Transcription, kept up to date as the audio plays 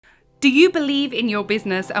Do you believe in your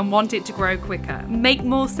business and want it to grow quicker? Make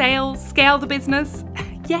more sales? Scale the business?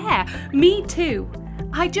 Yeah, me too.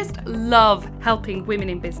 I just love helping women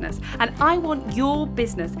in business, and I want your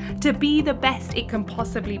business to be the best it can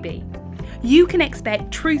possibly be. You can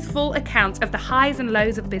expect truthful accounts of the highs and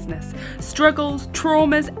lows of business, struggles,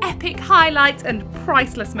 traumas, epic highlights, and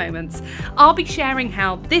priceless moments. I'll be sharing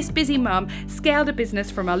how this busy mum scaled a business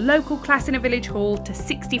from a local class in a village hall to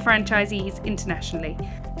 60 franchisees internationally.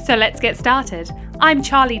 So let's get started. I'm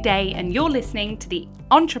Charlie Day, and you're listening to the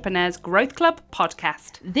Entrepreneurs Growth Club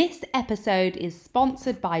podcast. This episode is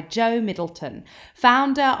sponsored by Joe Middleton,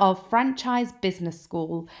 founder of Franchise Business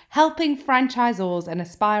School, helping franchisors and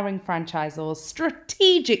aspiring franchisors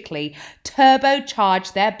strategically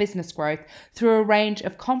turbocharge their business growth through a range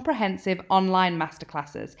of comprehensive online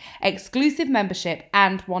masterclasses, exclusive membership,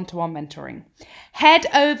 and one-to-one mentoring. Head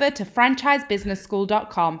over to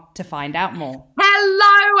franchisebusinessschool.com to find out more.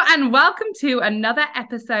 Hello and welcome to another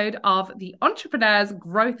episode of the Entrepreneurs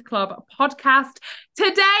Growth Club podcast.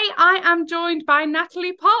 Today I am joined by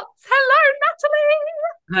Natalie Potts. Hello,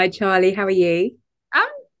 Natalie. Hi, Charlie. How are you?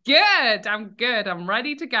 I'm good. I'm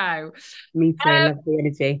ready to go. Me too. Love the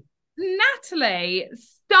energy. Natalie,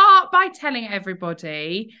 start by telling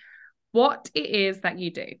everybody what it is that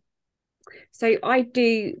you do. So I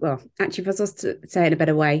do, well, actually, if I was to say it in a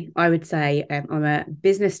better way, I would say I'm a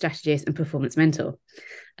business strategist and performance mentor.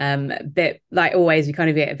 But like always, we kind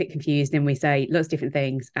of get a bit confused and we say lots of different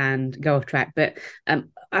things and go off track. But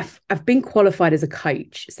I've been qualified as a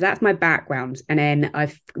coach. So that's my background. And then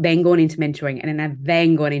I've then gone into mentoring, and then I've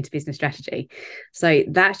then gone into business strategy. So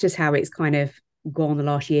that's just how it's kind of gone the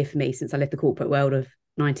last year for me since I left the corporate world of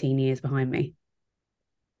 19 years behind me.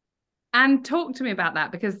 And talk to me about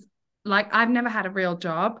that, because I've never had a real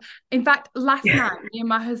job. In fact, last night, me and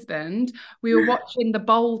my husband, we were watching The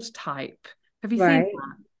Bold Type. Have you seen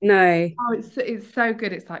that? No. Oh, it's so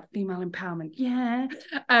good. It's like female empowerment. Yeah.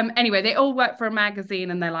 Anyway, they all work for a magazine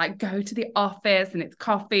and they like go to the office and it's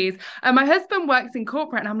coffees. And my husband works in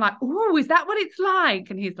corporate and I'm like, oh, is that what it's like?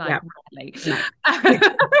 And he's like, really? No.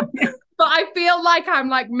 But I feel like I'm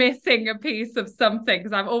like missing a piece of something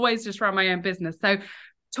because I've always just run my own business. So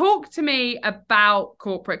talk to me about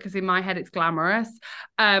corporate, because in my head it's glamorous,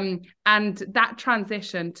 and that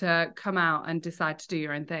transition to come out and decide to do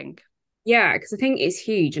your own thing. Yeah, because I think it's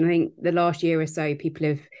huge. And I think the last year or so,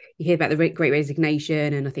 you hear about the great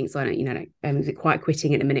resignation. And I think, so, quite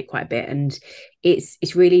quitting at the minute quite a bit. And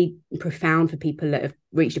it's really profound for people that have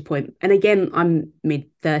reached a point. And again, I'm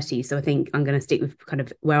mid-30s, so I think I'm going to stick with kind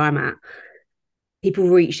of where I'm at. People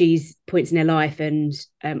reach these points in their life, and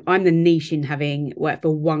I'm the niche in having worked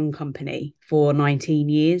for one company for 19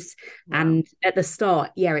 years. Wow. And at the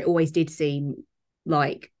start, it always did seem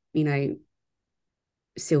like,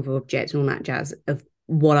 silver object and all that jazz of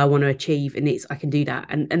what I want to achieve, and I can do that,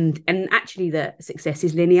 and actually the success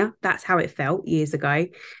is linear. That's how it felt years ago,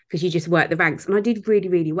 because you just work the ranks, and I did really,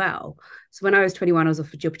 really well. So when I was 21, I was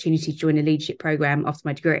offered the opportunity to join a leadership program after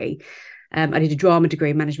my degree. I did a drama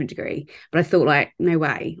degree, management degree, but I thought, like, no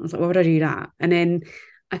way. I was like, why would I do that? And then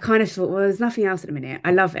I kind of thought, well, there's nothing else at the minute.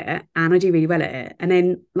 I love it and I do really well at it. And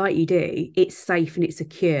then, like you do, it's safe and it's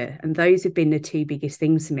secure. And those have been the two biggest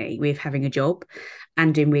things for me with having a job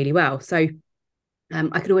and doing really well. So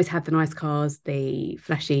I could always have the nice cars, the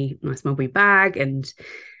flashy, nice Mulberry bag, and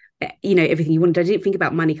everything you wanted. I didn't think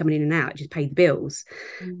about money coming in and out, just paid the bills.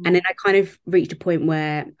 Mm-hmm. And then I kind of reached a point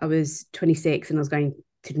where I was 26 and I was going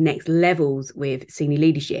to the next levels with senior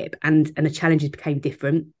leadership, and the challenges became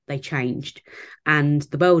different. They changed and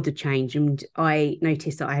the world had changed, and I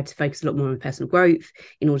noticed that I had to focus a lot more on personal growth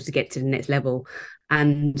in order to get to the next level.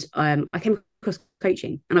 And I came across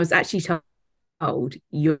coaching, and I was actually told,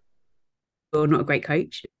 you're not a great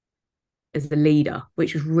coach as a leader,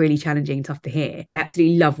 which was really challenging and tough to hear. I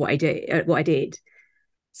absolutely love what I did.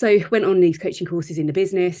 So went on these coaching courses in the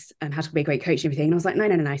business and how to be a great coach and everything. And I was like,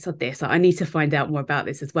 no, sod this. I need to find out more about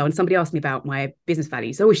this as well. And somebody asked me about my business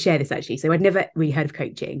values. I always share this, actually. So I'd never really heard of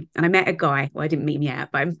coaching. And I met a guy, well, I didn't meet him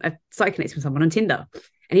yet, but I started connecting with someone on Tinder.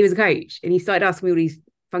 And he was a coach. And he started asking me all these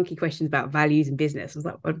funky questions about values and business. I was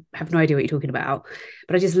like, I have no idea what you're talking about.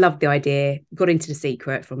 But I just loved the idea, got into The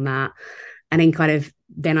Secret from that. And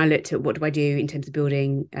then I looked at what do I do in terms of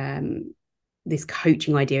building this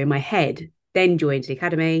coaching idea in my head. Then joined the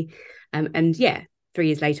academy, and 3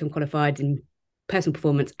 years later I'm qualified in personal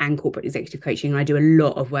performance and corporate executive coaching. And I do a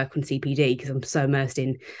lot of work on CPD because I'm so immersed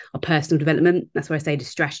in our personal development. That's why I say the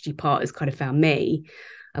strategy part has kind of found me.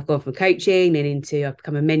 I've gone from coaching then I've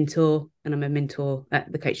become a mentor, and I'm a mentor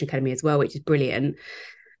at the Coaching Academy as well, which is brilliant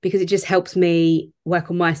because it just helps me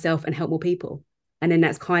work on myself and help more people. And then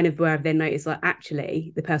that's kind of where I've then noticed, like,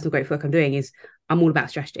 actually, the personal growth work I'm doing is I'm all about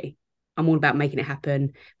strategy. I'm all about making it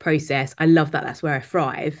happen, process. I love that. That's where I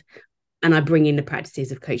thrive. And I bring in the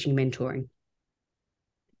practices of coaching and mentoring.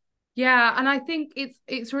 Yeah, and I think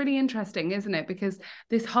it's really interesting, isn't it? Because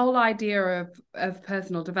this whole idea of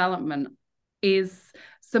personal development is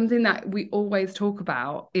something that we always talk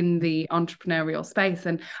about in the entrepreneurial space.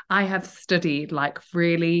 And I have studied like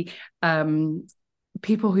really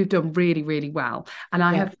people who've done really, really well. And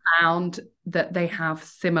I Yeah. have found that they have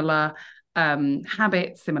similar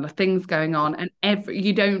habits, similar things going on. And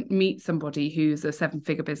you don't meet somebody who's a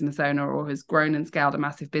seven-figure business owner or has grown and scaled a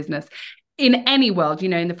massive business in any world,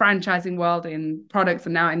 in the franchising world, in products,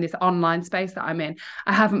 and now in this online space that I'm in.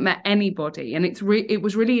 I haven't met anybody, and it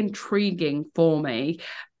was really intriguing for me.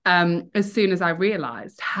 As soon as I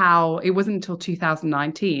realized how it wasn't until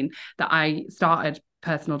 2019 that I started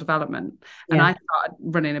personal development, and Yeah. I started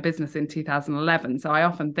running a business in 2011. So I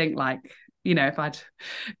often think like, if I'd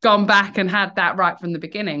gone back and had that right from the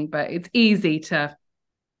beginning, but it's easy to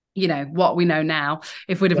what we know now.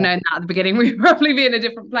 If we'd have Yeah. known that at the beginning, we'd probably be in a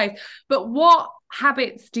different place. But what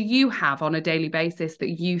habits do you have on a daily basis that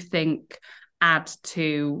you think add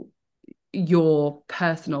to your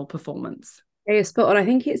personal performance? Yeah, spot on. I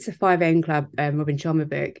think it's the 5 a.m. Club, Robin Sharma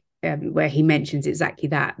book, where he mentions exactly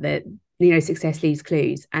that success leaves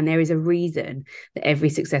clues. And there is a reason that every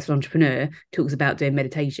successful entrepreneur talks about doing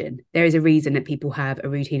meditation. There is a reason that people have a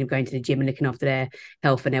routine of going to the gym and looking after their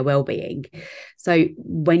health and their well-being. So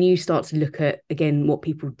when you start to look at, again, what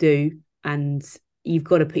people do, and you've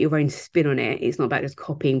got to put your own spin on it. It's not about just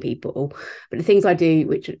copying people. But the things I do,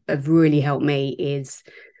 which have really helped me, is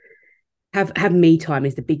have me time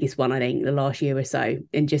is the biggest one, I think, the last year or so.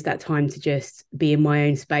 And just that time to just be in my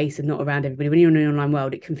own space and not around everybody. When you're in an online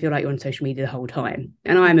world, it can feel like you're on social media the whole time.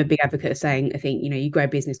 And I'm a big advocate of saying, I think, you grow a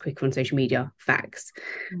business quicker on social media, facts,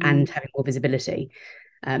 and having more visibility.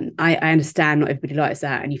 I understand not everybody likes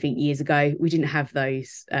that. And you think years ago, we didn't have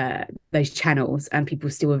those channels and people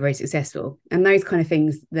still were very successful. And those kind of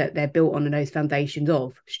things that they're built on, and those foundations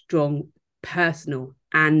of strong personal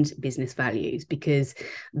and business values, because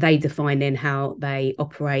they define then how they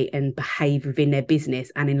operate and behave within their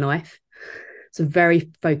business and in life. So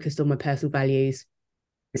very focused on my personal values,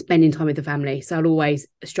 spending time with the family. So I'll always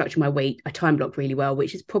structure my week. I time block really well,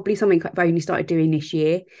 which is probably something I've only started doing this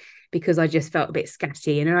year because I just felt a bit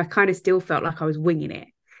scatty and I kind of still felt like I was winging it.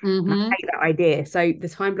 And I hate that idea. So the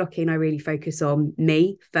time blocking, I really focus on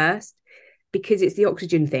me first, because it's the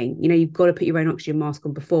oxygen thing. You've got to put your own oxygen mask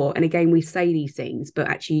on before. And again, we say these things, but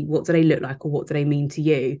actually, what do they look like, or what do they mean to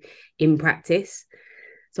you in practice?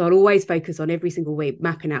 So I'll always focus on every single week,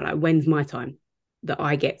 mapping out like, when's my time that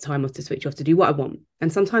I get time off to switch off to do what I want.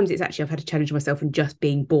 And sometimes it's actually, I've had to challenge myself and just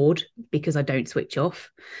being bored because I don't switch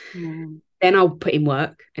off. Then I'll put in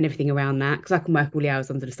work and everything around that, because I can work all the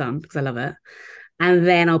hours under the sun because I love it. And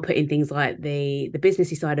then I'll put in things like the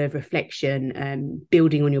businessy side of reflection,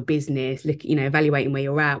 building on your business, evaluating where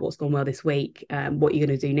you're at, what's gone well this week, what you're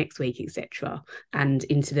going to do next week, etc. And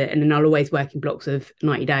then I'll always work in blocks of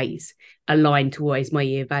 90 days, aligned to always my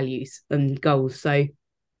year values and goals. So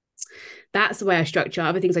that's the way I structure.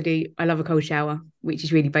 Other things I do, I love a cold shower, which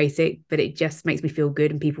is really basic, but it just makes me feel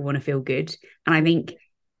good and people want to feel good. And I think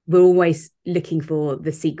we're always looking for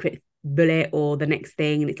the secret bullet or the next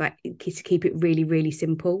thing, and it's like to keep it really, really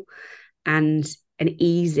simple and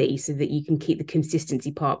easy, so that you can keep the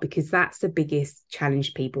consistency part, because that's the biggest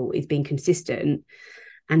challenge, people, is being consistent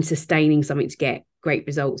and sustaining something to get great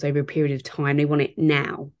results over a period of time. They want it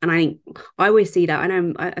now. And I think I always see that. I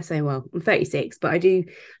know I say, well, I'm 36, but I do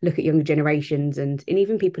look at younger generations and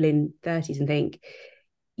even people in 30s and think,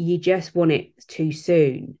 you just want it too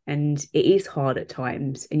soon, and it is hard at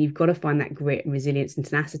times, and you've got to find that grit and resilience and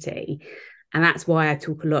tenacity. And that's why I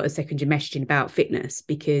talk a lot of second-gen messaging about fitness,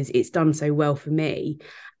 because it's done so well for me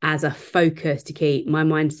as a focus to keep my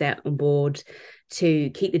mindset on board, to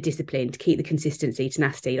keep the discipline, to keep the consistency,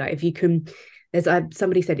 tenacity. Like if you can,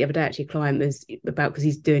 somebody said the other day, actually, a client was about, because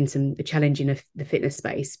he's doing a challenge in the fitness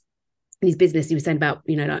space in his business, he was saying about,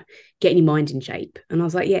 like getting your mind in shape. And I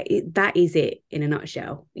was like, yeah, that is it in a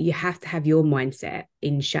nutshell. You have to have your mindset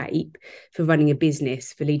in shape for running a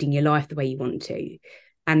business, for leading your life the way you want to.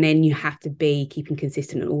 And then you have to be keeping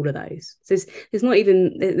consistent on all of those. So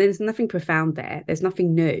there's nothing profound there. There's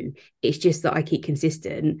nothing new. It's just that I keep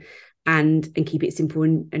consistent and keep it simple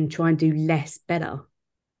and try and do less better.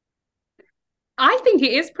 I think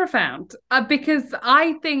it is profound because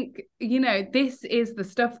I think, this is the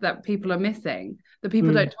stuff that people are missing, that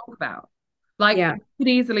people don't talk about. Like, Yeah. I could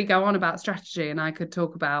easily go on about strategy and I could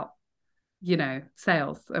talk about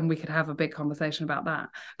sales, and we could have a big conversation about that.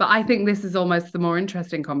 But I think this is almost the more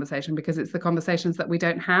interesting conversation, because it's the conversations that we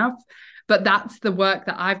don't have. But that's the work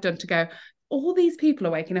that I've done to go, all these people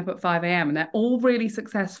are waking up at 5 a.m. and they're all really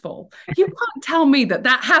successful. You can't tell me that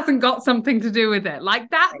hasn't got something to do with it. Like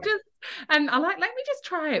that just, and I let me just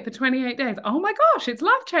try it for 28 days. Oh my gosh, it's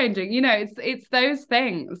life changing. It's those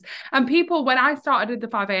things. And people, when I started the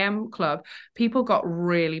 5 a.m. club, people got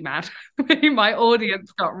really mad. My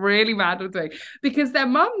audience got really mad with me, because they're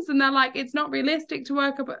mums and they're like, it's not realistic to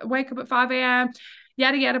wake up at 5 a.m.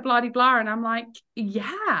 yada yada blah blah. And I'm like, yeah,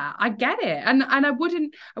 I get it. And I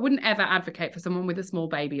wouldn't ever advocate for someone with a small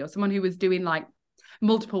baby or someone who was doing like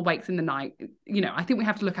multiple wakes in the night. I think we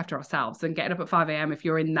have to look after ourselves, and getting up at 5 a.m. if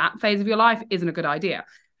you're in that phase of your life isn't a good idea.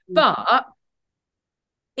 But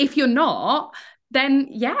if you're not, then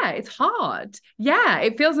yeah, it's hard. Yeah,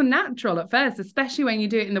 it feels unnatural at first, especially when you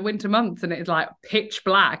do it in the winter months and it's like pitch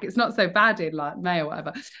black. It's not so bad in like May or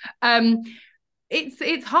whatever.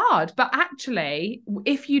 It's hard, but actually,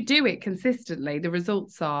 if you do it consistently, the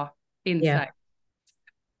results are insane. Yeah.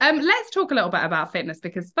 Let's talk a little bit about fitness,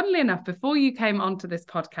 because funnily enough, before you came onto this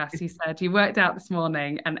podcast, you said you worked out this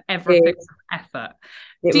morning and everything was effort.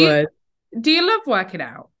 Do you love working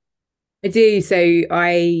out? I do. So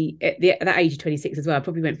at that age of 26 as well, I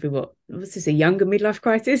probably went through what was this, a younger midlife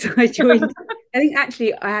crisis. I joined. I think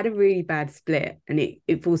actually I had a really bad split, and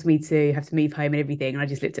it forced me to have to move home and everything. And I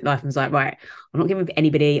just looked at life and was like, right, I'm not getting with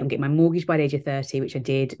anybody. I'm getting my mortgage by the age of 30, which I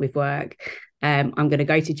did with work. I'm going to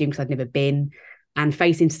go to gym because I'd never been, and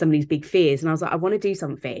face into some of these big fears. And I was like, I want to do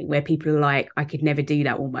something where people are like, I could never do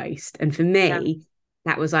that almost. And for me,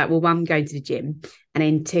 that was like, well, one, I'm going to the gym. And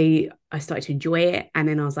then two, I started to enjoy it. And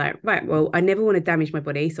then I was like, right, well, I never want to damage my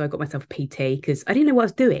body. So I got myself a PT, because I didn't know what I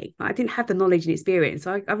was doing. I didn't have the knowledge and experience.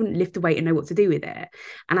 So I wouldn't lift a weight and know what to do with it.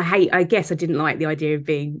 And I guess I didn't like the idea of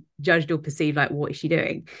being judged or perceived like, what is she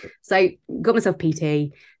doing? So got myself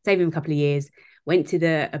PT, saved him a couple of years, went to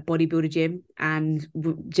a bodybuilder gym, and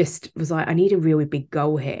just was like, I need a really big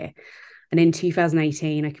goal here. And in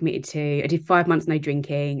 2018, I did 5 months no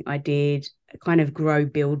drinking. I did a kind of grow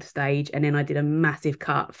build stage. And then I did a massive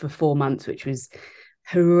cut for 4 months, which was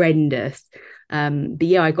horrendous. But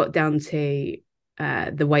yeah, I got down to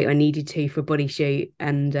the weight I needed to for a body shoot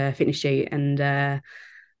and fitness shoot. And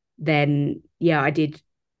then, yeah, I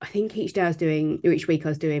think each week I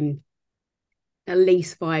was doing at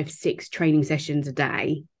least 5-6 training sessions a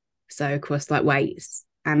day. So across like weights.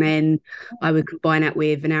 And then I would combine that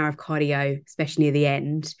with an hour of cardio, especially near the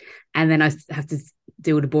end. And then I have to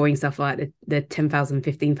do all the boring stuff like the 10,000,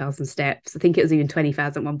 15,000 steps. I think it was even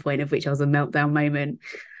 20,000 at one point, of which I was a meltdown moment.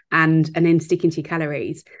 And then sticking to your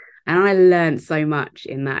calories. And I learned so much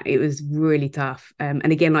in that. It was really tough.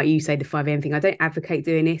 And again, like you say, the 5 a.m. thing, I don't advocate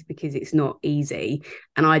doing this because it's not easy.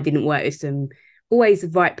 And I didn't work with always the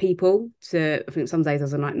right people. I think some days I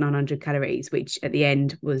was on like 900 calories, which at the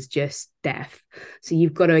end was just death. So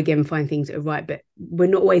you've got to, again, find things that are right, but we're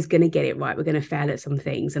not always going to get it right. We're going to fail at some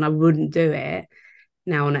things, and I wouldn't do it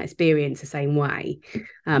now on that experience the same way.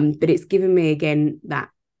 But it's given me, again, that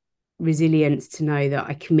resilience to know that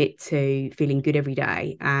I commit to feeling good every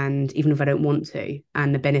day, and even if I don't want to,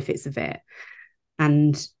 and the benefits of it.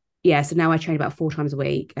 And yeah, so now I train about 4 times a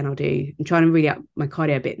week, and I'm trying to really up my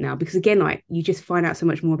cardio a bit now, because again, like, you just find out so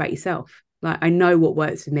much more about yourself. Like, I know what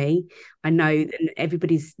works for me. I know that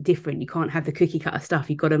everybody's different. You can't have the cookie cutter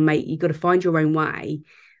stuff. You got to find your own way,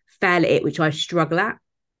 fail at it, which I struggle at,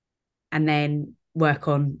 and then work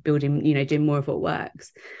on building, doing more of what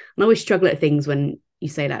works. And I always struggle at things when you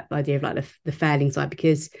say that idea of like the failing side,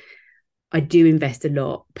 because I do invest a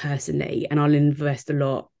lot personally, and I'll invest a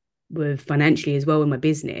lot with financially as well in my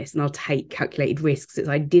business, and I'll take calculated risks that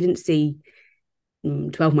I didn't see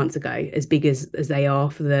 12 months ago as big as they are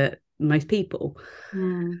for most people.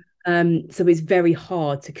 So it's very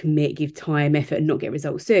hard to commit, give time, effort, and not get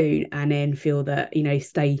results soon, and then feel that,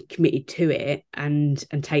 stay committed to it and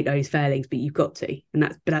take those failings, but you've got to,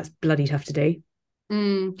 and that's bloody tough to do.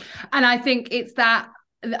 And I think it's that,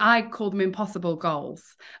 I call them impossible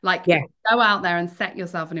goals. Like, go out there and set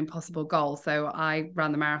yourself an impossible goal. So I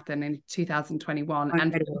ran the marathon in 2021,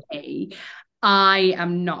 and for me, I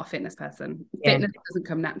am not a fitness person. Fitness doesn't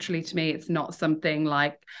come naturally to me. It's not something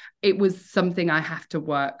it was something I have to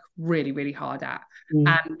work really, really hard at,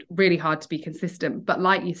 and really hard to be consistent. But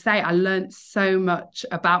like you say, I learned so much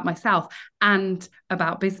about myself and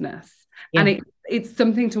about business. And it's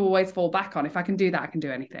something to always fall back on. If I can do that, I can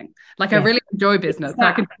do anything. I really enjoy business.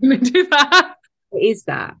 I can do that. It is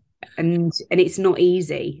that. And it's not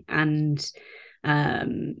easy. And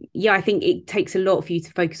Yeah, I think it takes a lot for you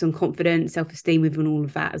to focus on confidence, self-esteem within all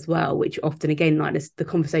of that as well, which often, again, like this, the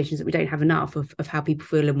conversations that we don't have enough of how people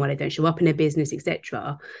feel and why they don't show up in their business,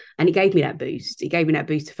 etc. And it gave me that boost. It gave me that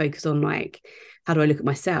boost to focus on, like, how do I look at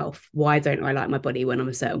myself? Why don't I like my body when I'm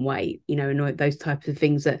a certain weight? You know, and those types of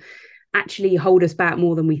things that actually hold us back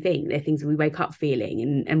more than we think. They're things that we wake up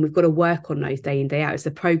feeling, and we've got to work on those day in, day out. It's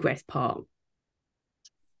the progress part.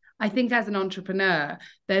 I think as an entrepreneur,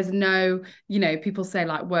 there's no, people say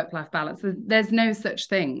like work-life balance. There's no such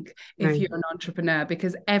thing if you're an entrepreneur,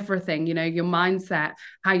 because everything, your mindset,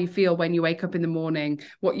 how you feel when you wake up in the morning,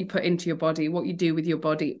 what you put into your body, what you do with your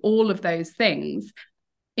body, all of those things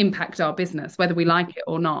impact our business, whether we like it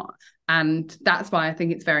or not. And that's why I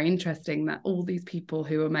think it's very interesting that all these people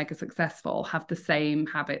who are mega successful have the same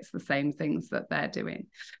habits, the same things that they're doing.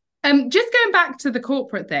 Just going back to the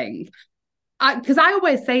corporate thing, because I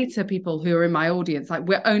always say to people who are in my audience, like,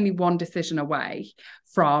 we're only one decision away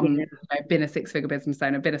from being a 6-figure business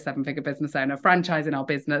owner, being a 7-figure business owner, franchising our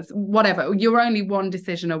business, whatever. You're only one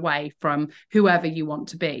decision away from whoever you want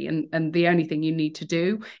to be. And the only thing you need to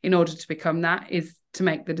do in order to become that is to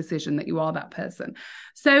make the decision that you are that person.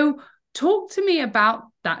 So talk to me about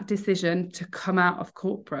that decision to come out of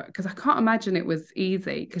corporate, because I can't imagine it was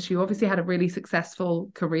easy, because you obviously had a really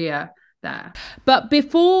successful career there. But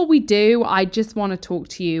before we do, I just want to talk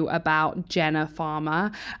to you about Jenna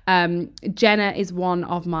Farmer. Jenna is one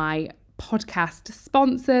of my podcast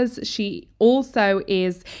sponsors. She also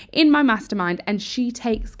is in my mastermind, and she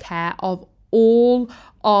takes care of all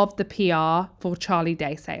of the PR for Charlie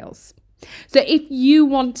Day Sales. So if you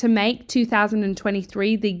want to make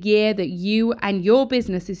 2023 the year that you and your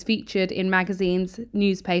business is featured in magazines,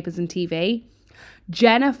 newspapers, and TV,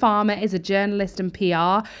 Jenna Farmer is a journalist and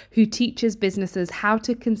PR who teaches businesses how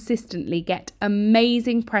to consistently get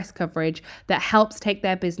amazing press coverage that helps take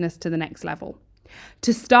their business to the next level.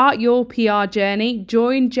 To start your PR journey,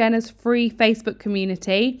 join Jenna's free Facebook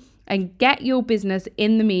community and get your business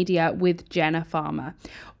in the media with Jenna Farmer.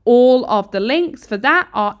 All of the links for that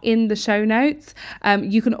are in the show notes.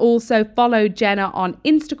 You can also follow Jenna on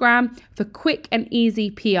Instagram for quick and easy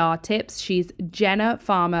PR tips. She's Jenna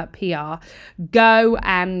Farmer PR. Go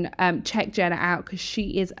and check Jenna out, because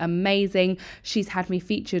she is amazing. She's had me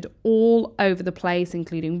featured all over the place,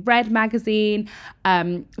 including Red Magazine,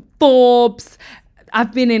 Forbes.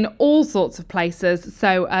 I've been in all sorts of places.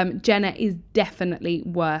 So Jenna is definitely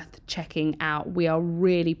worth checking out. We are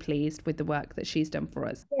really pleased with the work that she's done for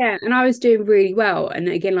us. Yeah, and I was doing really well. And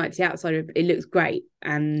again, like, to the outsider, it looks great.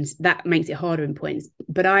 And that makes it harder in points.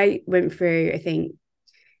 But I went through, I think,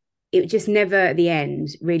 it just never at the end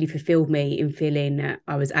really fulfilled me in feeling that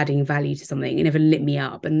I was adding value to something. It never lit me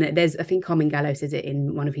up. And there's, I think Carmen Gallo says it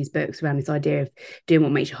in one of his books around this idea of doing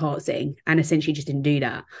what makes your heart sing, and essentially just didn't do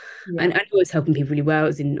that. Yeah. And I was helping people really well. I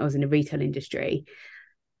was in the retail industry.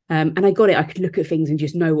 And I got it. I could look at things and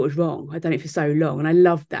just know what was wrong. I'd done it for so long, and I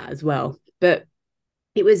loved that as well. But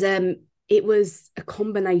it was a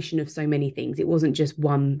combination of so many things. It wasn't just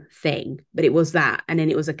one thing, but it was that. And then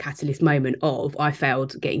it was a catalyst moment of, I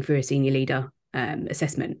failed getting through a senior leader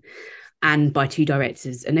assessment, and by 2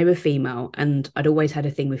 directors, and they were female. And I'd always had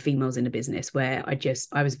a thing with females in the business where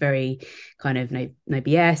I was very kind of no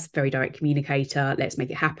BS, very direct communicator. Let's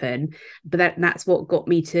make it happen. But that's what got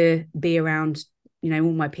me to be around,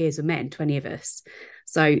 all my peers were men, 20 of us.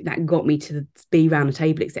 So that got me to be around the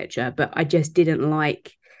table, etc. But I just didn't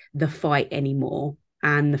like the fight anymore,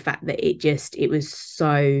 and the fact that it was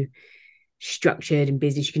so structured in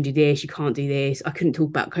business. You can do this, you can't do this. I couldn't talk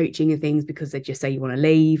about coaching and things because they just say you want to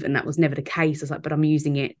leave, and that was never the case. I was like, but I'm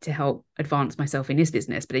using it to help advance myself in this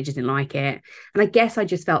business. But I just didn't like it, and I guess I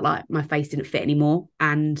just felt like my face didn't fit anymore.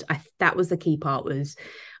 And that was the key part, was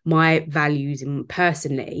my values and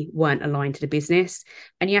personally weren't aligned to the business.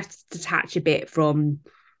 And you have to detach a bit from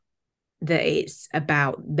that it's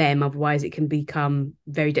about them, otherwise it can become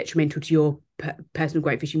very detrimental to your personal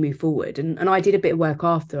growth as you move forward. And I did a bit of work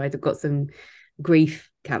after. I got some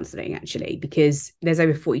grief counselling, actually, because there's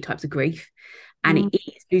over 40 types of grief, and it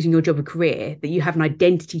is losing your job or career that you have an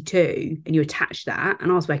identity to, and you attach that.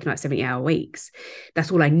 And I was working like 70-hour weeks.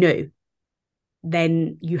 That's all I knew.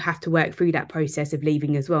 Then you have to work through that process of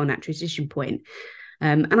leaving as well, and that transition point.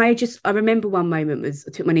 And I remember one moment was,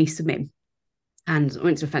 I took my niece swimming, and I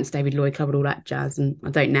went to a fancy David Lloyd club and all that jazz. And I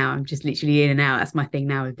don't now, I'm just literally in and out. That's my thing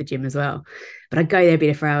now with the gym as well. But I'd go there, be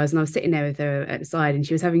there for hours, and I was sitting there with her at the side, and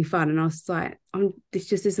she was having fun. And I was like, this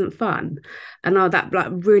just isn't fun. And that like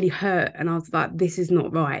really hurt. And I was like, this is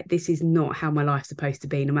not right. This is not how my life's supposed to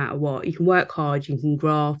be, no matter what. You can work hard, you can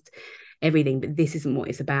graft, everything, but this isn't what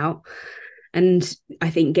it's about. And I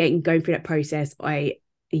think going through that process, I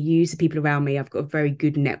use the people around me. I've got a very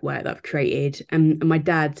good network that I've created. And my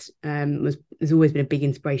dad has always been a big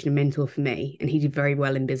inspiration and mentor for me. And he did very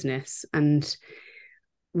well in business. And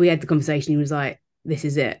we had the conversation. He was like, this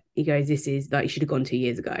is it. He goes, this is like, you should have gone 2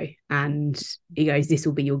 years ago. And he goes, this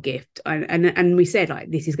will be your gift. And we said,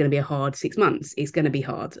 like, this is going to be a hard 6 months. It's going to be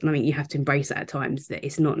hard. And I mean, you have to embrace that at times, that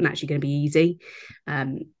it's not naturally going to be easy.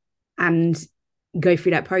 And go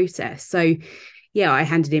through that process. So yeah, I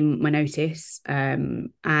handed in my notice,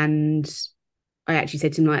 and I actually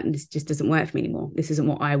said to him, like, this just doesn't work for me anymore. This isn't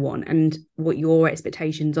what I want. And what your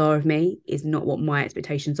expectations are of me is not what my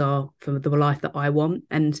expectations are for the life that I want.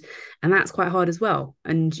 And that's quite hard as well.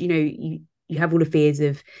 And, you know, you have all the fears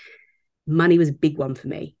of money was a big one for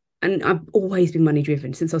me. And I've always been money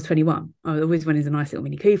driven since I was 21. I always wanted a nice little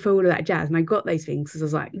Mini Cooper, all of that jazz. And I got those things because I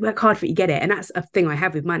was like, you work hard for it, you get it. And that's a thing I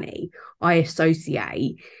have with money. I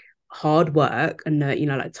associate hard work and you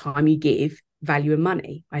know, like time you give, value and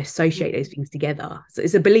money. I associate those things together. So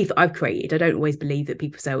it's a belief that I've created. I don't always believe that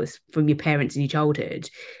people say it's from your parents in your childhood.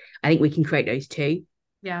 I think we can create those too.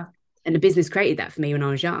 Yeah. And the business created that for me when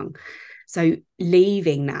I was young. So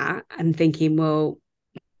leaving that and thinking, well,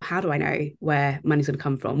 how do I know where money's going to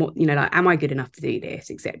come from? What, you know, like, am I good enough to do this,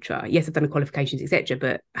 etc.? Yes, I've done the qualifications, etc.,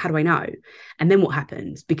 but how do I know? And then what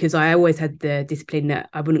happens? Because I always had the discipline that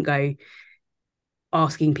I wouldn't go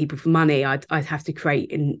asking people for money. I'd have to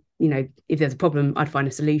create, and, you know, if there's a problem, I'd find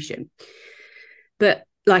a solution. But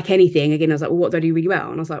like anything, again, I was like, well, what do I do really well?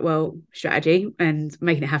 And I was like, well, strategy and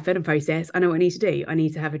making it happen and process. I know what I need to do. I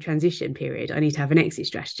need to have a transition period. I need to have an exit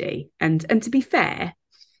strategy. And to be fair,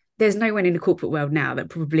 there's no one in the corporate world now that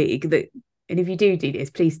probably that. And if you do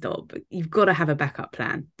this, please stop. But you've got to have a backup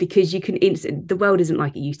plan, because you can the world isn't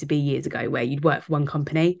like it used to be years ago where you'd work for one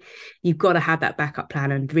company. You've got to have that backup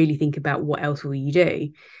plan and really think about what else will you do.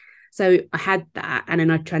 So I had that, and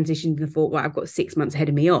then I transitioned and thought, well, I've got 6 months ahead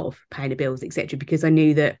of me of paying the bills, etc., because I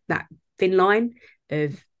knew that thin line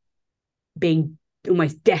of being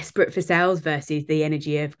almost desperate for sales versus the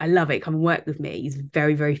energy of I love it, come and work with me, is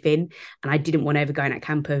very, very thin. And I didn't want to ever go in that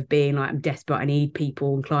camp of being like, I'm desperate, I need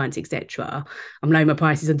people and clients, etc. I'm lowering my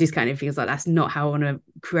prices on discounting things. Like, that's not how I want to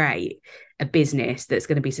create a business that's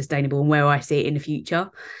going to be sustainable and where I see it in the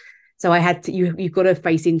future. So I had to, you've got to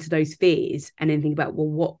face into those fears and then think about, well,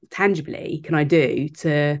 what tangibly can I do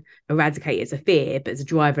to eradicate it as a fear, but as a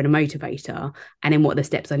driver and a motivator? And then what are the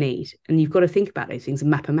steps I need? And you've got to think about those things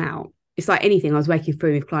and map them out. It's like anything. I was working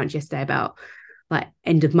through with clients yesterday about like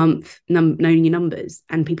end of month, knowing your numbers,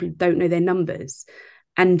 and people don't know their numbers.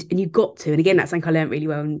 And you've got to, and again, that's something I learned really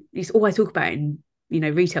well. And it's all I talk about in, you know,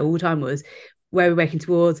 retail all the time was where we're working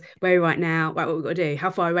towards, where we're right now, right, what we've got to do,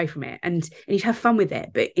 how far away from it. And you have fun with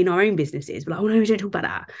it. But in our own businesses, we're like, oh no, we don't talk about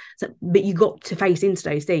that. So, but you got to face into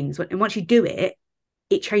those things. And once you do it,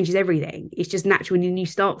 it changes everything. It's just natural, and you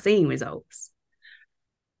start seeing results.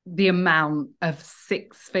 The amount of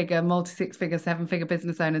multi-6-figure, 7-figure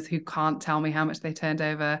business owners who can't tell me how much they turned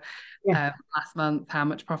over last month, how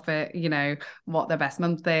much profit, you know, what their best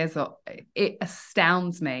month is, or it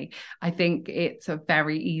astounds me. I think it's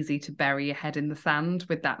very easy to bury your head in the sand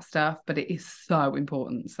with that stuff, but it is so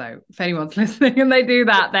important. So if anyone's listening and they do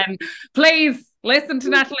that, then please listen to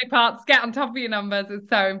Natalie Potts, get on top of your numbers. It's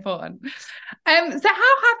so important. So how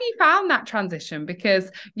have you found that transition? Because,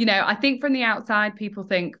 you know, I think from the outside, people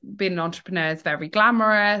think being an entrepreneur is very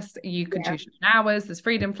glamorous. You can choose your hours, there's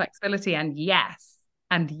freedom, flexibility, and yes,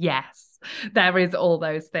 there is all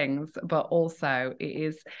those things, but also it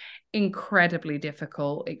is incredibly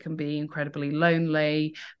difficult. It can be incredibly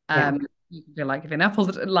lonely. You can feel like giving up.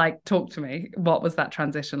 Like, talk to me. What was that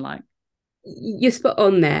transition like? You're spot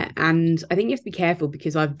on there. And I think you have to be careful,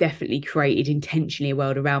 because I've definitely created intentionally a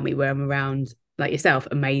world around me where I'm around, like yourself,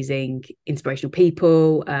 amazing, inspirational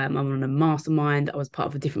people. I'm on a mastermind. I was part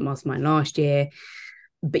of a different mastermind last year,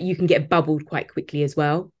 but you can get bubbled quite quickly as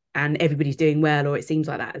well. And everybody's doing well, or it seems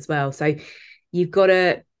like that as well. So you've got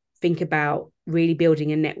to think about really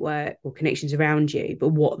building a network or connections around you, but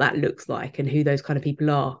what that looks like and who those kind of people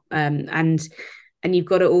are. And you've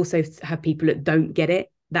got to also have people that don't get it.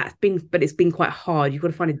 But it's been quite hard. You've got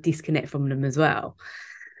to find a disconnect from them as well.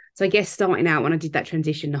 So I guess starting out, when I did that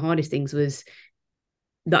transition, the hardest things was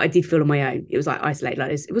that I did feel on my own. It was like isolated. Like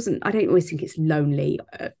this. It wasn't, I don't always think it's lonely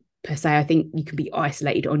per se. I think you can be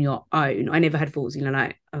isolated on your own. I never had thoughts, you know,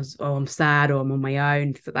 like I'm sad or I'm on my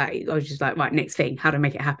own. For that, I was just like, right, next thing, how do I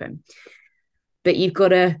make it happen? But you've got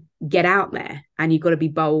to get out there, and you've got to be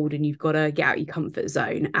bold, and you've got to get out your comfort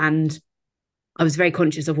zone. And I was very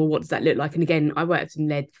conscious of, well, what does that look like? And again, I worked and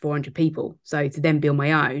led 400 people. So to then be on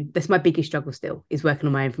my own, that's my biggest struggle still, is working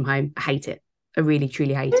on my own from home. I hate it. I really,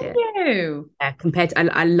 truly hate it. you? Compared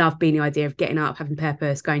to, I love being the idea of getting up, having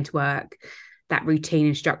purpose, going to work, that routine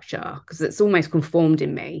and structure, because it's almost conformed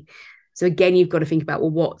in me. So again, you've got to think about,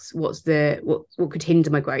 well, what could hinder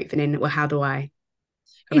my growth, and then, well, how do I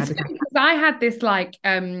It's eradicate funny because I had this like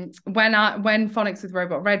when Phonics with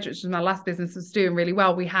Robot Reg, which was my last business, was doing really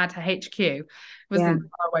well. We had her HQ, it yeah, wasn't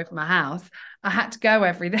far away from my house. I had to go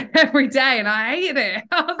every day, every day, and I hated it.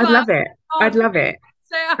 I was I'd like, love it. oh, I'd love it.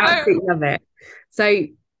 stay at home. Absolutely love it. So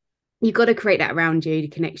you've got to create that around you, the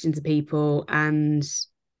connection to people, and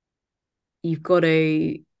you've got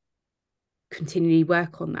to continually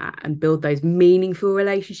work on that and build those meaningful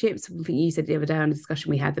relationships. I think you said the other day on a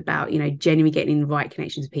discussion we had about, genuinely getting in the right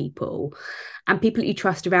connections with people and people that you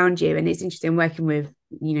trust around you. And it's interesting working with,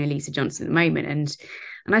 Lisa Johnson at the moment.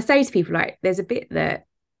 And I say to people, like, there's a bit that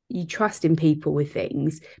you trust in people with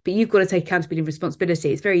things, but you've got to take accountability and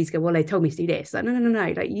responsibility. It's very easy to go, well, they told me to do this. Like, no.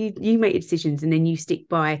 Like you make your decisions and then you stick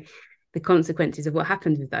by the consequences of what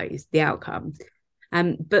happens with those, the outcome.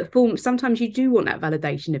 But sometimes you do want that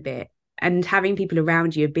validation a bit, and having people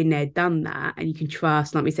around you have been there, done that, and you can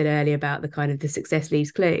trust, like we said earlier about the kind of the success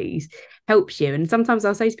leaves clues, helps you. And sometimes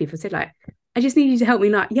I'll say to people, I said, like, I just need you to help me.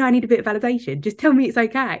 Like, yeah, I need a bit of validation. Just tell me it's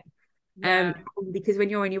okay. Yeah. Because when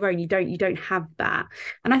you're on your own, you don't have that.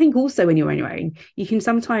 And I think also when you're on your own, you can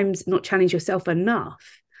sometimes not challenge yourself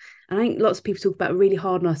enough. And I think lots of people talk about really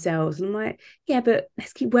hard on ourselves. And I'm like, yeah, but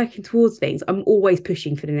let's keep working towards things. I'm always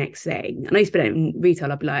pushing for the next thing. And I used to be in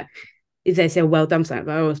retail, I'd be like, if they say, well done, something,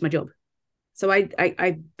 oh, it's my job. So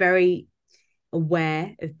I'm very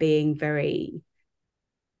aware of being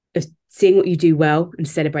of seeing what you do well and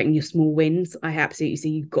celebrating your small wins. I absolutely see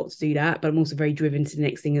you've got to do that, but I'm also very driven to the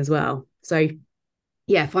next thing as well. So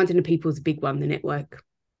yeah, finding the people is a big one, the network.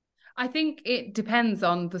 I think it depends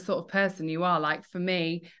on the sort of person you are. Like for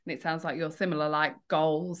me, and it sounds like you're similar, like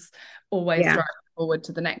goals, always Yeah. striving forward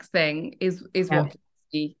to the next thing is Yeah. what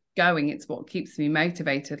keeps me going. It's what keeps me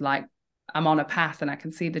motivated. Like I'm on a path and I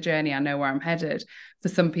can see the journey. I know where I'm headed. For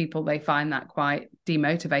some people, they find that quite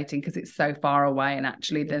demotivating because it's so far away and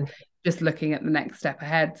actually they're just looking at the next step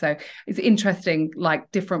ahead. So it's interesting, like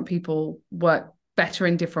different people work better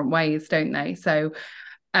in different ways, don't they? So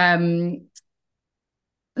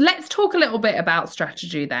let's talk a little bit about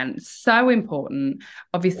strategy then. So important.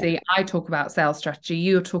 Obviously, I talk about sales strategy,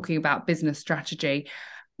 you're talking about business strategy.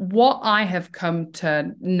 What I have come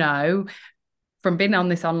to know from being on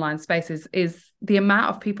this online space is the amount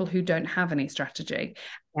of people who don't have any strategy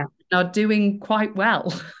are doing quite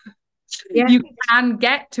well. Yeah. You can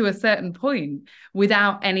get to a certain point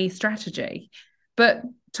without any strategy. But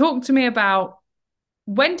talk to me about,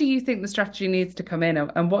 when do you think the strategy needs to come in,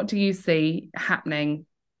 and what do you see happening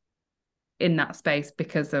in that space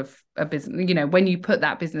because of a business? When you put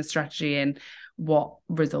that business strategy in, what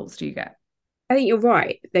results do you get? I think you're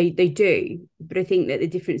right. They do, but I think that the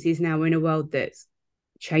difference is now we're in a world that's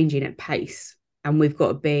changing at pace, and we've got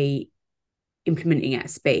to be implementing at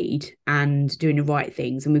speed and doing the right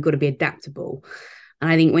things, and we've got to be adaptable. And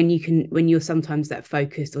I think when you're sometimes that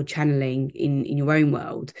focused or channeling in your own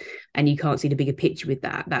world and you can't see the bigger picture with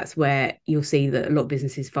that, that's where you'll see that a lot of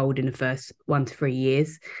businesses fold in the first 1 to 3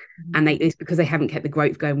 years. And it's because they haven't kept the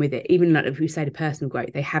growth going with it. Even like if we say the personal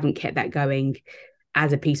growth, they haven't kept that going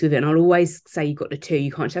as a piece with it. And I'll always say you've got the two.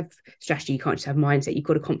 You can't just have strategy, you can't just have mindset, you've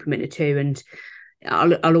got to complement the two. And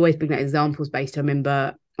I'll always bring that examples based. I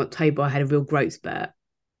remember October I had a real growth spurt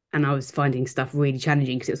and I was finding stuff really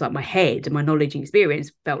challenging because it was like my head and my knowledge and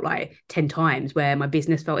experience felt like 10 times where my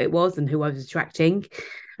business felt it was and who I was attracting.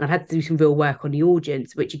 And I've had to do some real work on the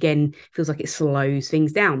audience, which again feels like it slows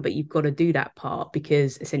things down, but you've got to do that part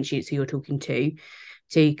because essentially it's who you're talking to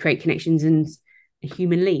create connections and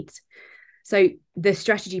human leads. So the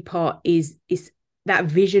strategy part is that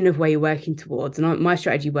vision of where you're working towards. And my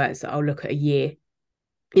strategy works that I'll look at a year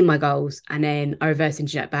in my goals and then I reverse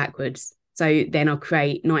engineer that backwards. So then I'll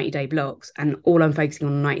create 90-day blocks, and all I'm focusing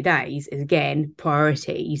on 90 days is again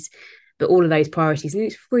priorities. But all of those priorities, and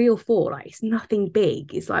it's 3 or 4, like it's nothing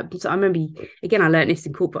big. It's like, so I remember again, I learned this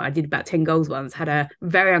in corporate. I did about 10 goals once, had a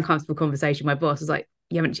very uncomfortable conversation. My boss was like,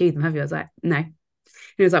 "You haven't achieved them, have you?" I was like, "No." And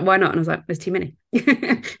he was like, "Why not?" And I was like, "There's too many.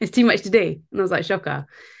 There's too much to do." And I was like, shocker.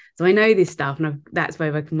 So I know this stuff, and that's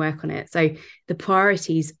where I can work on it. So the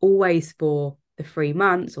priorities always for the 3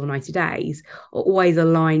 months or 90 days are always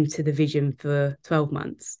aligned to the vision for 12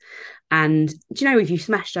 months. And do you know, if you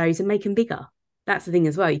smash those and make them bigger, that's the thing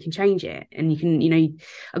as well. You can change it, and you can,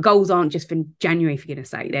 goals aren't just for January, for goodness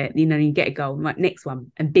sake. You get a goal, like next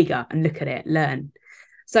one, and bigger, and look at it, learn.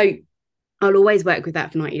 So I'll always work with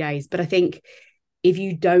that for 90 days. But I think if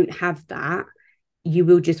you don't have that, you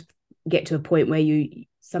will just get to a point where you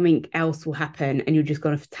something else will happen and you'll just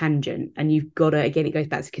go off a tangent. And you've got to, again, it goes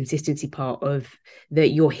back to the consistency part of that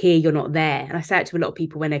you're here, you're not there. And I say it to a lot of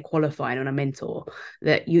people when they're qualifying on a mentor,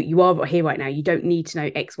 that you are here right now. You don't need to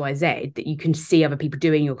know X, Y, Z, that you can see other people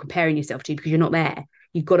doing, you're comparing yourself to, because you're not there.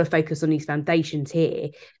 You've got to focus on these foundations here,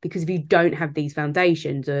 because if you don't have these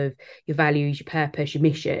foundations of your values, your purpose, your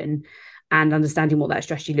mission, and understanding what that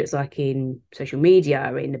strategy looks like in social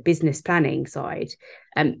media, in the business planning side,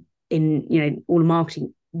 in all the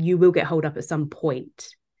marketing, you will get hold up at some point.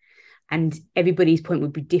 And everybody's point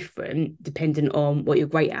would be different depending on what you're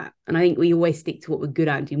great at. And I think we always stick to what we're good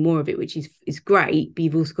at and do more of it, which is great. But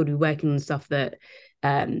you've also got to be working on stuff that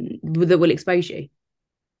will expose you.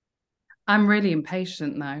 I'm really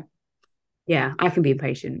impatient though. Yeah, I can be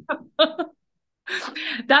impatient.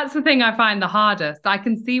 That's the thing I find the hardest. I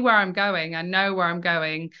can see where I'm going. I know where I'm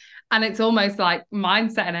going. And it's almost like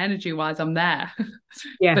mindset and energy wise, I'm there.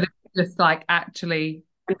 Yeah. But it's just like actually.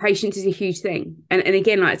 And patience is a huge thing. And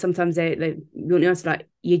again, like sometimes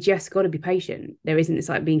you just got to be patient. There isn't, it's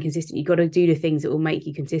like being consistent. You got to do the things that will make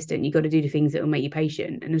you consistent. You got to do the things that will make you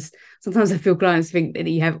patient. And sometimes I feel clients think that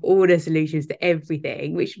you have all the solutions to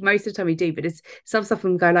everything, which most of the time we do. But it's some stuff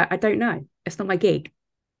and go like, I don't know. It's not my gig.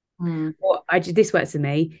 Or this works for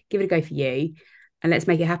me. Give it a go for you, and let's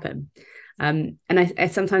make it happen. And I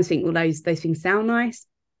sometimes think, well, those things sound nice,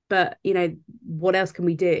 but what else can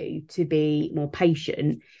we do to be more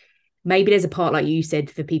patient? Maybe there's a part, like you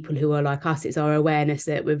said, for people who are like us, it's our awareness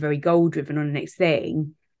that we're very goal driven on the next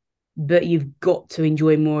thing, but you've got to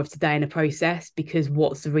enjoy more of today in the process, because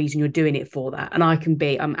what's the reason you're doing it for that? And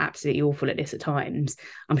I'm absolutely awful at this at times.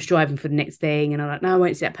 I'm striving for the next thing, and I'm like, no, I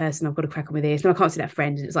won't see that person, I've got to crack on with this. No, I can't see that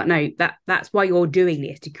friend. And it's like, no, that's why you're doing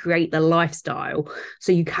this, to create the lifestyle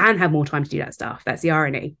so you can have more time to do that stuff. That's the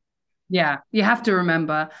irony. Yeah, you have to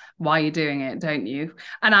remember why you're doing it, don't you?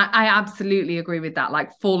 And I absolutely agree with that.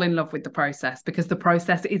 Like, fall in love with the process, because the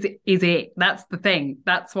process is it. That's the thing.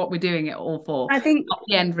 That's what we're doing it all for. I think not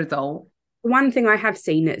the end result. One thing I have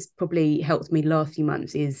seen that's probably helped me last few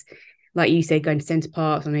months is, like you said, going to Centre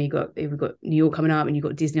Parks. I know we've got New York coming up, and you've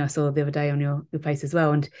got Disney. I saw the other day on your place as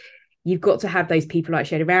well. And you've got to have those people like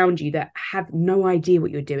Shed around you that have no idea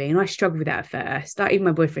what you're doing. And I struggled with that at first. Like, even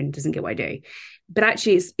my boyfriend doesn't get what I do. But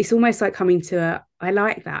actually, it's almost like coming to I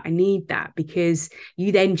like that. I need that, because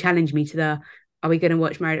you then challenge me to are we going to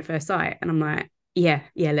watch Married at First Sight? And I'm like, yeah,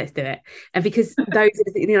 let's do it. And because those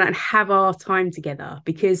are and have our time together,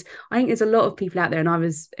 because I think there's a lot of people out there, and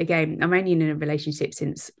I'm only in a relationship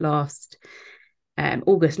since last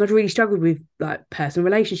August, and I've really struggled with like personal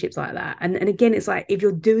relationships like that. And again, it's like, if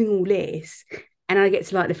you're doing all this and I get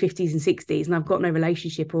to like the 50s and 60s and I've got no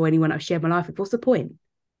relationship or anyone I've shared my life with, what's the point?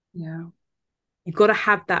 Yeah. You've got to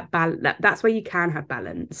have that balance. That's where you can have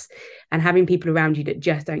balance, and having people around you that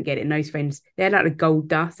just don't get it. And those friends, they're like the gold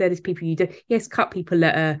dust. They're these people you do. Yes, cut people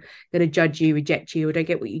that are going to judge you, reject you, or don't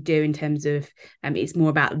get what you do, in terms of it's more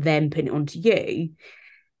about them putting it onto you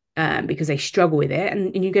because they struggle with it.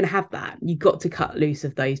 And you're going to have that. You've got to cut loose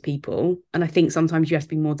of those people. And I think sometimes you have to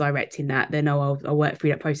be more direct in that than, I'll work through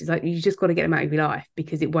that process. Like, you just got to get them out of your life,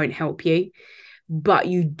 because it won't help you. But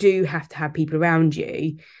you do have to have people around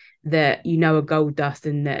you that are gold dust,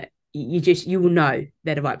 and that you will know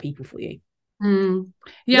they're the right people for you. Yeah,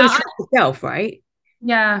 you trust yourself, right?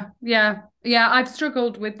 Yeah. I've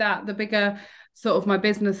struggled with that. The bigger sort of my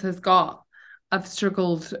business has got, I've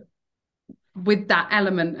struggled with that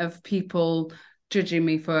element of people judging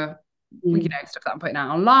me for stuff that I'm putting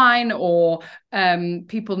out online, or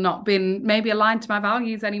people not being maybe aligned to my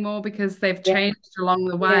values anymore because they've changed along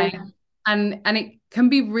the way. And it can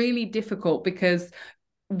be really difficult, because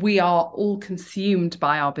we are all consumed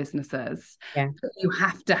by our businesses. But you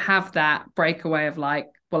have to have that breakaway of like,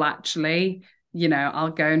 well, actually,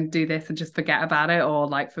 I'll go and do this and just forget about it. Or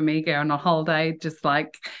like, for me, going on holiday just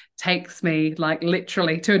like takes me like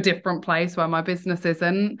literally to a different place where my business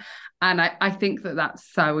isn't. And I think that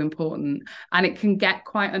that's so important, and it can get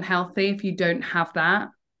quite unhealthy if you don't have that.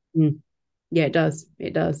 Yeah, it does.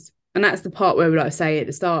 And that's the part where we like to say at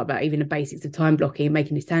the start about even the basics of time blocking and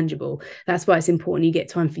making this tangible. That's why it's important you get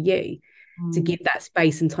time for you to give that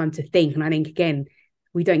space and time to think. And I think, again,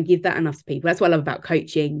 we don't give that enough to people. That's what I love about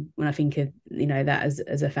coaching, when I think of that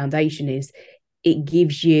as a foundation, is it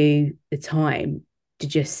gives you the time to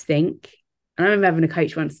just think. And I remember having a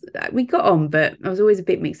coach once, we got on, but I was always a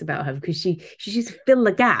bit mixed about her, because she just fill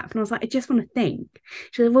the gap. And I was like, I just want to think.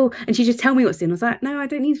 She was like, well, and she just tell me what's in. I was like, no, I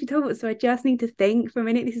don't need to be told what's in. I just need to think for a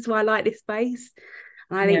minute. This is why I like this space.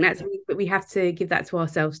 And I think that's, but we have to give that to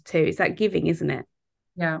ourselves too. It's that giving, isn't it?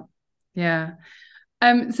 Yeah.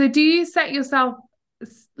 So do you set yourself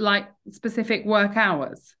like specific work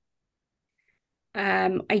hours?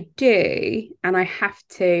 I do, and I have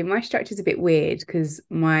to. My structure's a bit weird because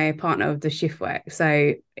my partner does shift work,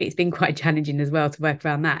 so it's been quite challenging as well to work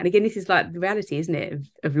around that. And again, this is like the reality, isn't it,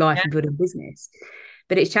 of life Yeah. and building a business.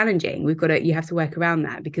 But it's challenging. You have to work around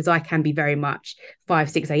that because I can be very much 5,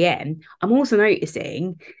 6 a.m. I'm also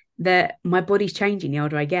noticing that my body's changing the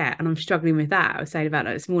older I get, and I'm struggling with that. I was saying about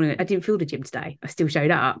that this morning. I didn't feel the gym today. I still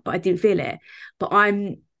showed up, but I didn't feel it. But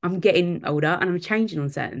I'm getting older and I'm changing on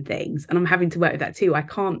certain things, and I'm having to work with that too. I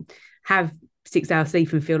can't have 6 hours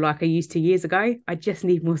sleep and feel like I used 2 years ago. I just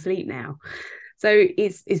need more sleep now. So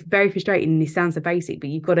it's very frustrating. And this sounds so basic, but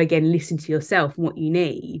you've got to again listen to yourself and what you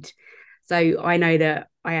need. So I know that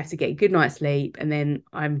I have to get a good night's sleep, and then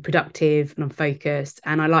I'm productive and I'm focused.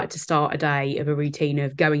 And I like to start a day of a routine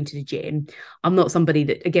of going to the gym. I'm not somebody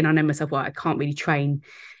that, again, I know myself well, I can't really train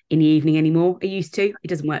in the evening anymore. I used to. It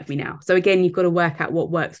doesn't work for me now. So again, you've got to work out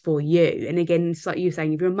what works for you. And again, it's like you were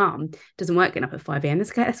saying, if you're a mum, it doesn't work getting up at 5 a.m.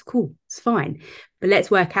 That's okay, that's cool. It's fine. But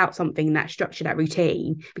let's work out something, that structure, that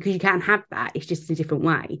routine, because you can have that. It's just in a different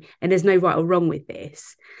way. And there's no right or wrong with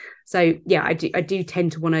this. So yeah, I do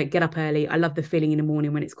tend to want to get up early. I love the feeling in the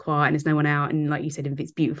morning when it's quiet and there's no one out. And like you said, if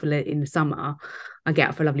it's beautiful in the summer, I get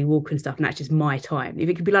out for a lovely walk and stuff. And that's just my time. If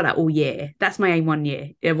it could be like that all year, that's my aim one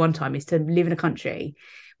year, one time, is to live in a country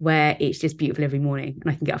where it's just beautiful every morning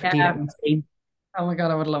and I can get off and do Yeah. that routine. Oh my God,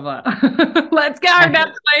 I would love that. Let's go, Yeah.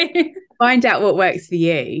 Natalie. Find out what works for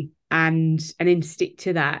you and then stick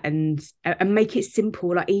to that and make it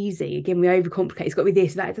simple, like easy. Again, we overcomplicate. It's got to be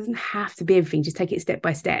this, that. It doesn't have to be everything. Just take it step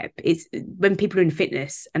by step. It's when people are in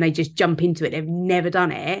fitness and they just jump into it, they've never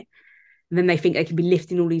done it. And then they think they can be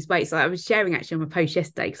lifting all these weights. Like I was sharing actually on my post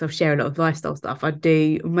yesterday, because I share a lot of lifestyle stuff. I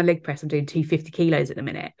do on my leg press, I'm doing 250 kilos at the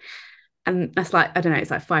minute. And that's like, I don't know,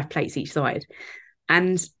 it's like 5 plates each side.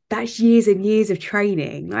 And that's years and years of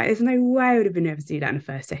training. Like, there's no way I would have been able to do that in the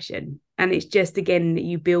first session. And it's just, again, that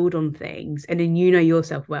you build on things and then you know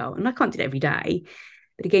yourself well. And I can't do that every day.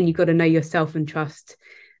 But again, you've got to know yourself and trust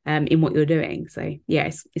in what you're doing. So,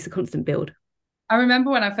 yeah, it's a constant build. I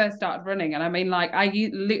remember when I first started running, and I mean, like,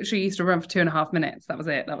 literally used to run for 2.5 minutes. That was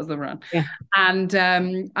it. That was the run. Yeah.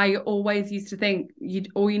 And I always used to think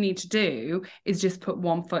all you need to do is just put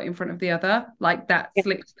one foot in front of the other. Like, that's Yeah.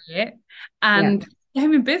 literally it. Yeah. And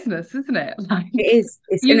same in business, isn't it? Like, It is.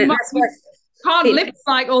 That's you why can't it's lift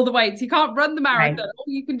like all the weights. You can't run the no, marathon. All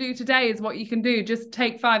you can do today is what you can do. Just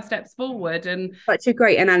take 5 steps forward. And such a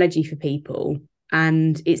great analogy for people.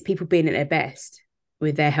 And it's people being at their best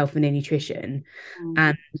with their health and their nutrition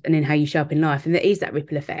and then how you show up in life. And there is that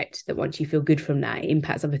ripple effect that once you feel good from that, it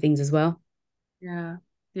impacts other things as well. yeah,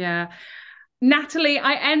 yeah. Natalie,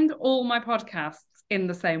 I end all my podcasts in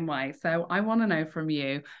the same way. So I want to know from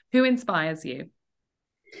you, who inspires you?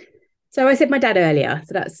 So I said my dad earlier,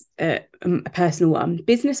 so that's a personal one.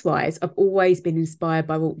 Business wise, I've always been inspired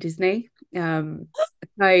by Walt Disney. So Welcome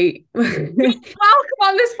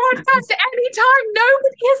on this podcast anytime.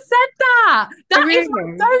 Nobody has said that. That is my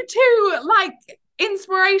really, go-to, like,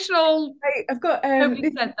 inspirational. I've got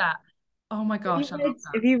Nobody said that. Oh my gosh, I love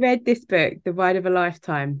have you read this book, The Ride of a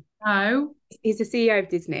Lifetime? that. No. He's the CEO of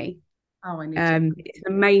Disney. Oh, I need to. It's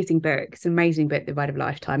an amazing book. It's an amazing book, The Ride of a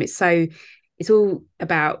Lifetime. It's all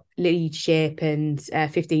about leadership and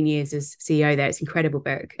 15 years as CEO there. It's an incredible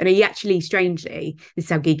book. And he actually, strangely, this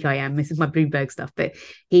is how geek I am. This is my Bloomberg stuff, but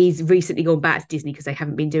he's recently gone back to Disney because they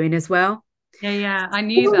haven't been doing as well. Yeah, I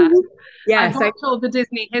knew that. Yeah, I've so watched all the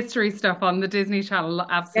Disney history stuff on the Disney Channel.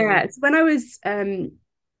 Absolutely. yeah, it's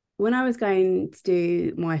when I was going to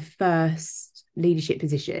do my first leadership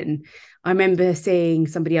position, I remember seeing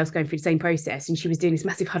somebody else going through the same process, and she was doing this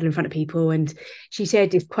massive huddle in front of people, and she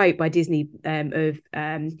shared this quote by Disney of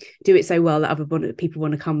 "Do it so well that other people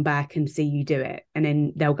want to come back and see you do it, and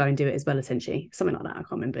then they'll go and do it as well." Essentially, something like that. I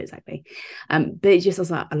can't remember exactly, but it just, I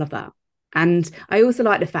was like, I love that, and I also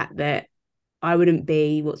like the fact that I wouldn't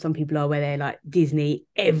be what some people are, where they're like Disney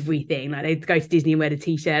everything, like they go to Disney and wear the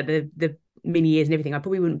t-shirt, the mini ears and everything. I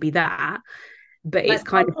probably wouldn't be that, but Let's it's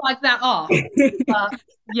kind of like that off.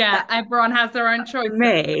 Yeah, everyone has their own choices.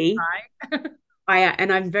 me. Right?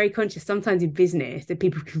 And I'm very conscious sometimes in business that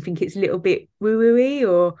people can think it's a little bit woo-woo-y,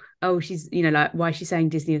 or oh, she's, like, why is she saying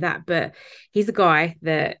Disney or that? But he's a guy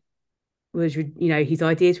that was, his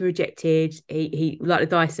ideas were rejected. He like the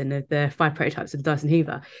Dyson, of the 5 prototypes of the Dyson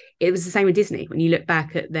Hoover. It was the same with Disney. When you look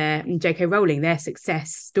back at their J.K. Rowling, their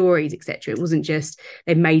success stories, etc., it wasn't just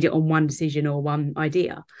they made it on one decision or one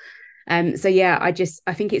idea. So yeah, I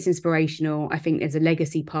think it's inspirational. I think there's a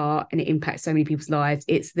legacy part and it impacts so many people's lives.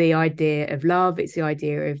 It's the idea of love. It's the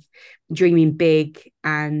idea of dreaming big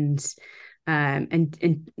and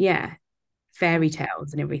yeah, fairy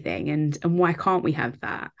tales and everything. And why can't we have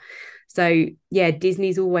that? So yeah,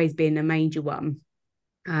 Disney's always been a major one.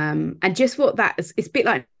 And just what that is, it's a bit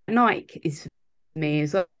like Nike is for me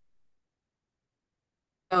as well.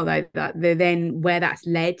 Though that they're then where that's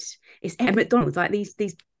led, it's at McDonald's. Like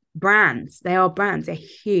these brands, they are brands, they're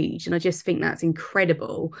huge, and I just think that's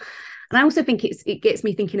incredible. And I also think it gets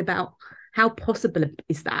me thinking about how possible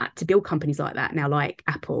is that to build companies like that now, like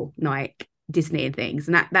Apple, Nike, Disney, and things.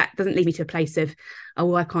 And that doesn't lead me to a place of, oh,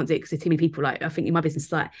 well, I can't do it because there's too many people. Like I think in my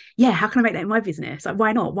business, like, yeah, how can I make that in my business? Like,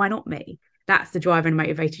 why not? Why not me? That's the drive and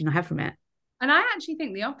motivation I have from it. And I actually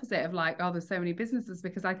think the opposite of like, oh, there's so many businesses,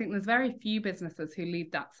 because I think there's very few businesses who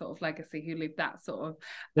leave that sort of legacy, who leave that sort of,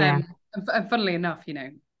 Yeah. and funnily enough,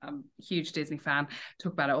 I'm a huge Disney fan,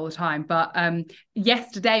 talk about it all the time. But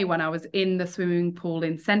yesterday when I was in the swimming pool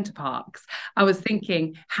in Center Parcs, I was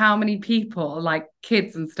thinking how many people, like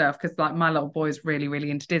kids and stuff, because like my little boy's really, really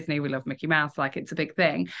into Disney. We love Mickey Mouse, like it's a big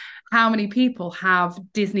thing. How many people have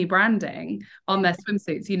Disney branding on their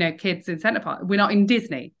swimsuits? Kids in Center Parcs. We're not in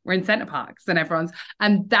Disney, we're in Center Parcs, and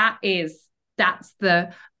that's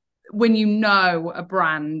the when a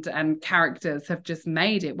brand and characters have just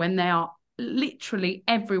made it, when they are literally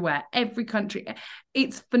everywhere, every country.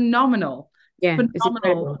 It's phenomenal. Yeah, it's Phenomenal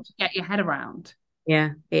incredible. to get your head around.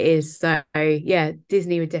 Yeah, it is. So yeah,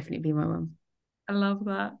 Disney would definitely be my one. I love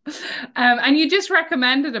that. And you just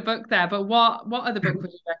recommended a book there, but what other book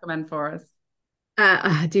would you recommend for us?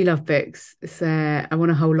 I do love books. I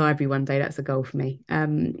want a whole library one day. That's a goal for me.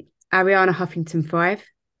 Ariana Huffington 5.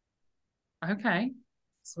 Okay.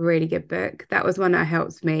 It's a really good book. That was one that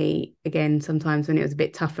helps me again sometimes when it was a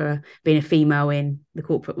bit tougher being a female in the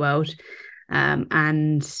corporate world.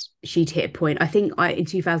 And she'd hit a point. I think in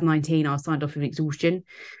 2019 I was signed off with exhaustion,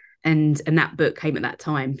 and that book came at that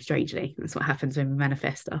time. Strangely, that's what happens when we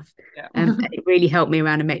manifest stuff. Yeah. It really helped me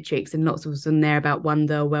around the metrics, and lots of us on there about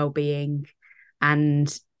wonder, well-being,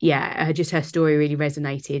 and yeah, just her story really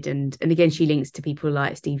resonated. And again, she links to people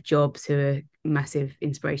like Steve Jobs, who are massive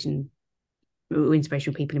inspirational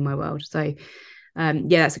people in my world. So yeah,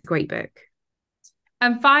 that's a great book.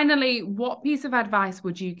 And finally, what piece of advice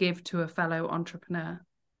would you give to a fellow entrepreneur?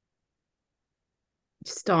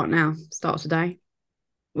 Just start now, start today.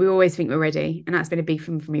 We always think we're ready, and that's been a big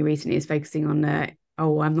thing for me recently, is focusing on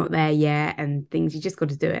oh, I'm not there yet, and things. You just got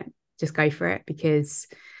to do it, just go for it, because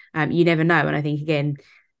you never know. And I think again,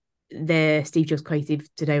 the Steve Jobs quoted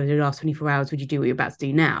today was, the last 24 hours, would you do what you're about to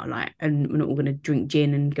do now? Like, and we're not all going to drink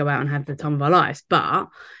gin and go out and have the time of our lives, but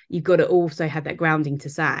you've got to also have that grounding to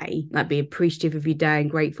say, like, be appreciative of your day and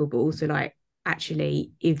grateful, but also like,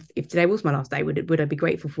 actually, if today was my last day, would I be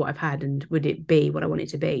grateful for what I've had, and would it be what I want it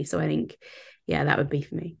to be? So I think, yeah, that would be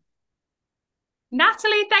for me.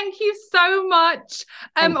 Natalie, thank you so much.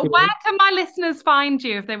 Where can my listeners find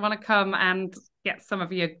you if they want to come and get some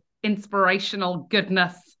of your inspirational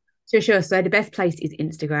goodness? Sure. So the best place is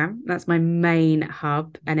Instagram. That's my main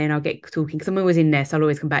hub. And then I'll get talking because I'm always in there. So I'll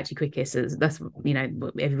always come back to you quickest. So that's, what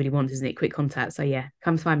everybody wants, isn't it? Quick contact. So yeah,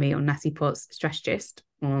 come find me on Natalie Potts Strategist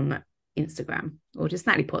on Instagram, or just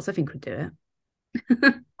Natalie Potts. I think would do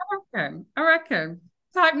it. I reckon.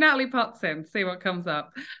 Type Natalie Potts in, see what comes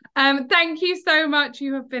up. Thank you so much.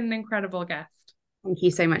 You have been an incredible guest. Thank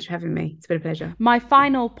you so much for having me. It's been a pleasure. My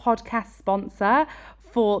final podcast sponsor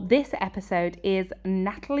for this episode is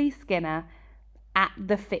Natalie Skinner at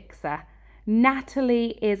The Fixer.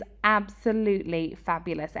 Natalie is absolutely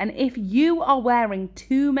fabulous. And if you are wearing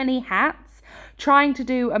too many hats, trying to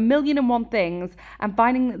do 1,000,001 things and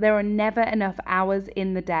finding that there are never enough hours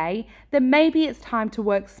in the day, then maybe it's time to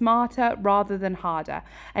work smarter rather than harder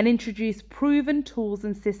and introduce proven tools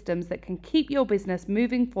and systems that can keep your business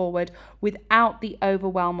moving forward without the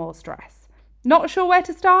overwhelm or stress. Not sure where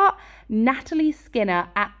to start? Natalie Skinner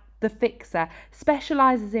at The Fixer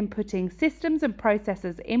specializes in putting systems and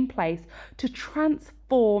processes in place to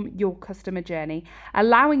transform your customer journey,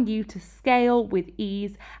 allowing you to scale with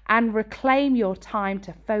ease and reclaim your time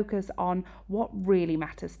to focus on what really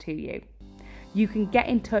matters to you. You can get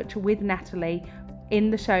in touch with Natalie.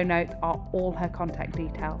 In the show notes are all her contact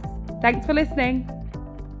details. Thanks for listening.